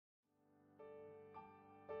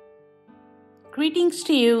Greetings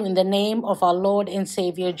to you in the name of our Lord and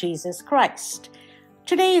Savior Jesus Christ.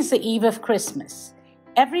 Today is the eve of Christmas.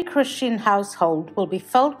 Every Christian household will be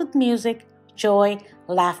filled with music, joy,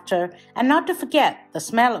 laughter, and not to forget the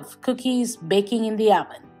smell of cookies baking in the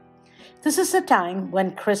oven. This is a time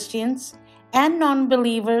when Christians and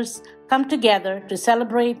non-believers come together to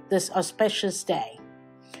celebrate this auspicious day.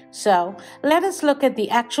 So, let us look at the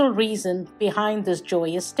actual reason behind this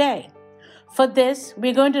joyous day. For this,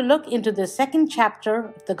 we're going to look into the second chapter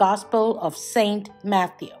of the Gospel of Saint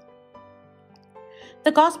Matthew.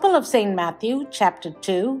 The Gospel of Saint Matthew, chapter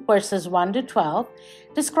 2, verses 1 to 12,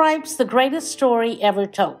 describes the greatest story ever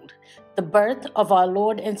told, the birth of our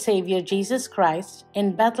Lord and Savior Jesus Christ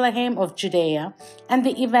in Bethlehem of Judea and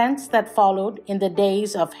the events that followed in the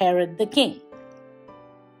days of Herod the king.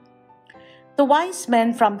 The wise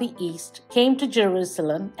men from the east came to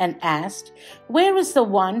Jerusalem and asked, "Where is the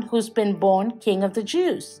one who's been born King of the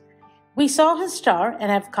Jews? We saw his star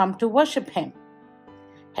and have come to worship him."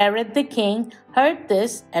 Herod the king heard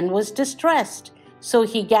this and was distressed, so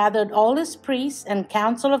he gathered all his priests and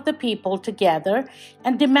council of the people together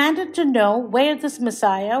and demanded to know where this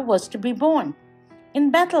Messiah was to be born.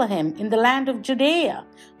 "In Bethlehem, in the land of Judea,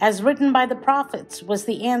 as written by the prophets," was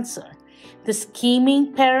the answer. The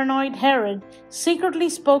scheming, paranoid Herod secretly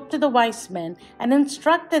spoke to the wise men and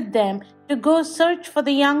instructed them to go search for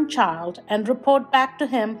the young child and report back to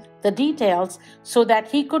him the details so that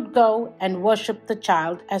he could go and worship the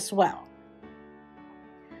child as well.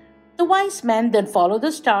 The wise men then followed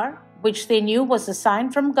the star, which they knew was a sign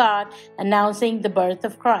from God announcing the birth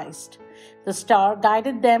of Christ. The star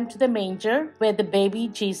guided them to the manger where the baby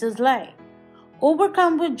Jesus lay.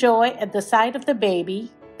 Overcome with joy at the sight of the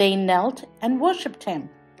baby, they knelt and worshipped him.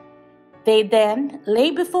 They then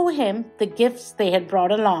laid before him the gifts they had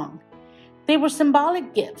brought along. They were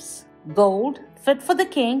symbolic gifts: gold, fit for the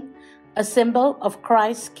king, a symbol of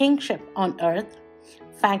Christ's kingship on earth,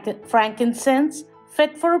 frankincense,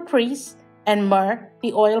 fit for a priest, and myrrh,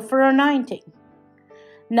 the oil for anointing.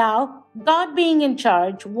 Now, God being in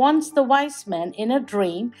charge wants the wise men in a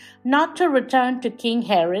dream not to return to King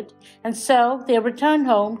Herod, and so they return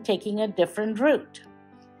home taking a different route.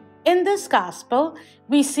 In this gospel,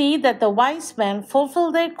 we see that the wise men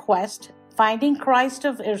fulfill their quest, finding Christ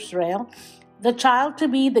of Israel, the child to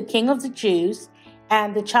be the King of the Jews,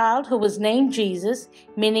 and the child who was named Jesus,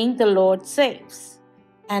 meaning the Lord saves.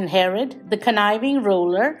 And Herod, the conniving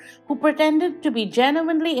ruler, who pretended to be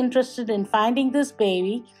genuinely interested in finding this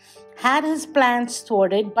baby, had his plans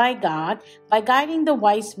thwarted by God by guiding the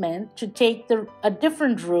wise men to take a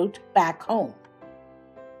different route back home.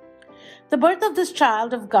 The birth of this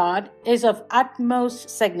child of God is of utmost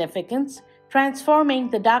significance, transforming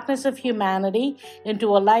the darkness of humanity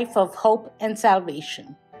into a life of hope and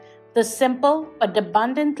salvation. The simple but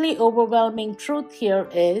abundantly overwhelming truth here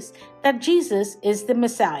is that Jesus is the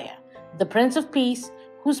Messiah, the Prince of Peace,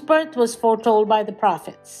 whose birth was foretold by the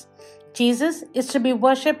prophets. Jesus is to be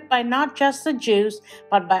worshipped by not just the Jews,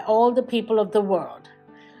 but by all the people of the world.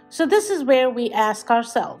 So this is where we ask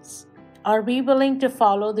ourselves, are we willing to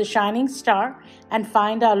follow the shining star and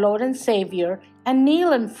find our Lord and Savior and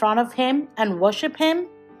kneel in front of Him and worship Him?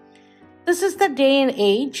 This is the day and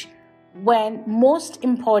age when most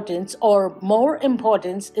importance or more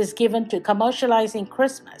importance is given to commercializing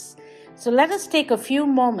Christmas. So let us take a few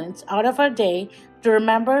moments out of our day to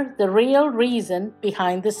remember the real reason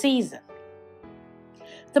behind the season.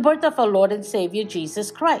 The birth of our Lord and Savior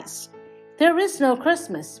Jesus Christ. There is no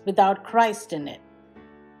Christmas without Christ in it.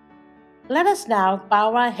 Let us now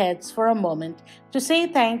bow our heads for a moment to say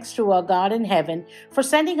thanks to our God in heaven for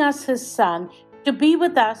sending us His Son to be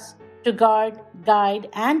with us, to guard, guide,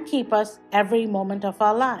 and keep us every moment of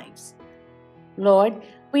our lives. Lord,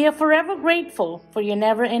 we are forever grateful for your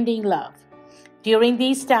never-ending love. During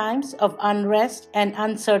these times of unrest and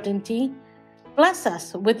uncertainty, bless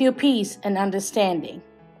us with your peace and understanding.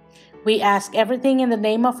 We ask everything in the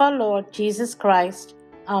name of our Lord Jesus Christ.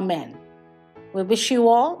 Amen. We wish you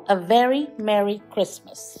all a very Merry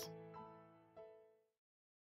Christmas.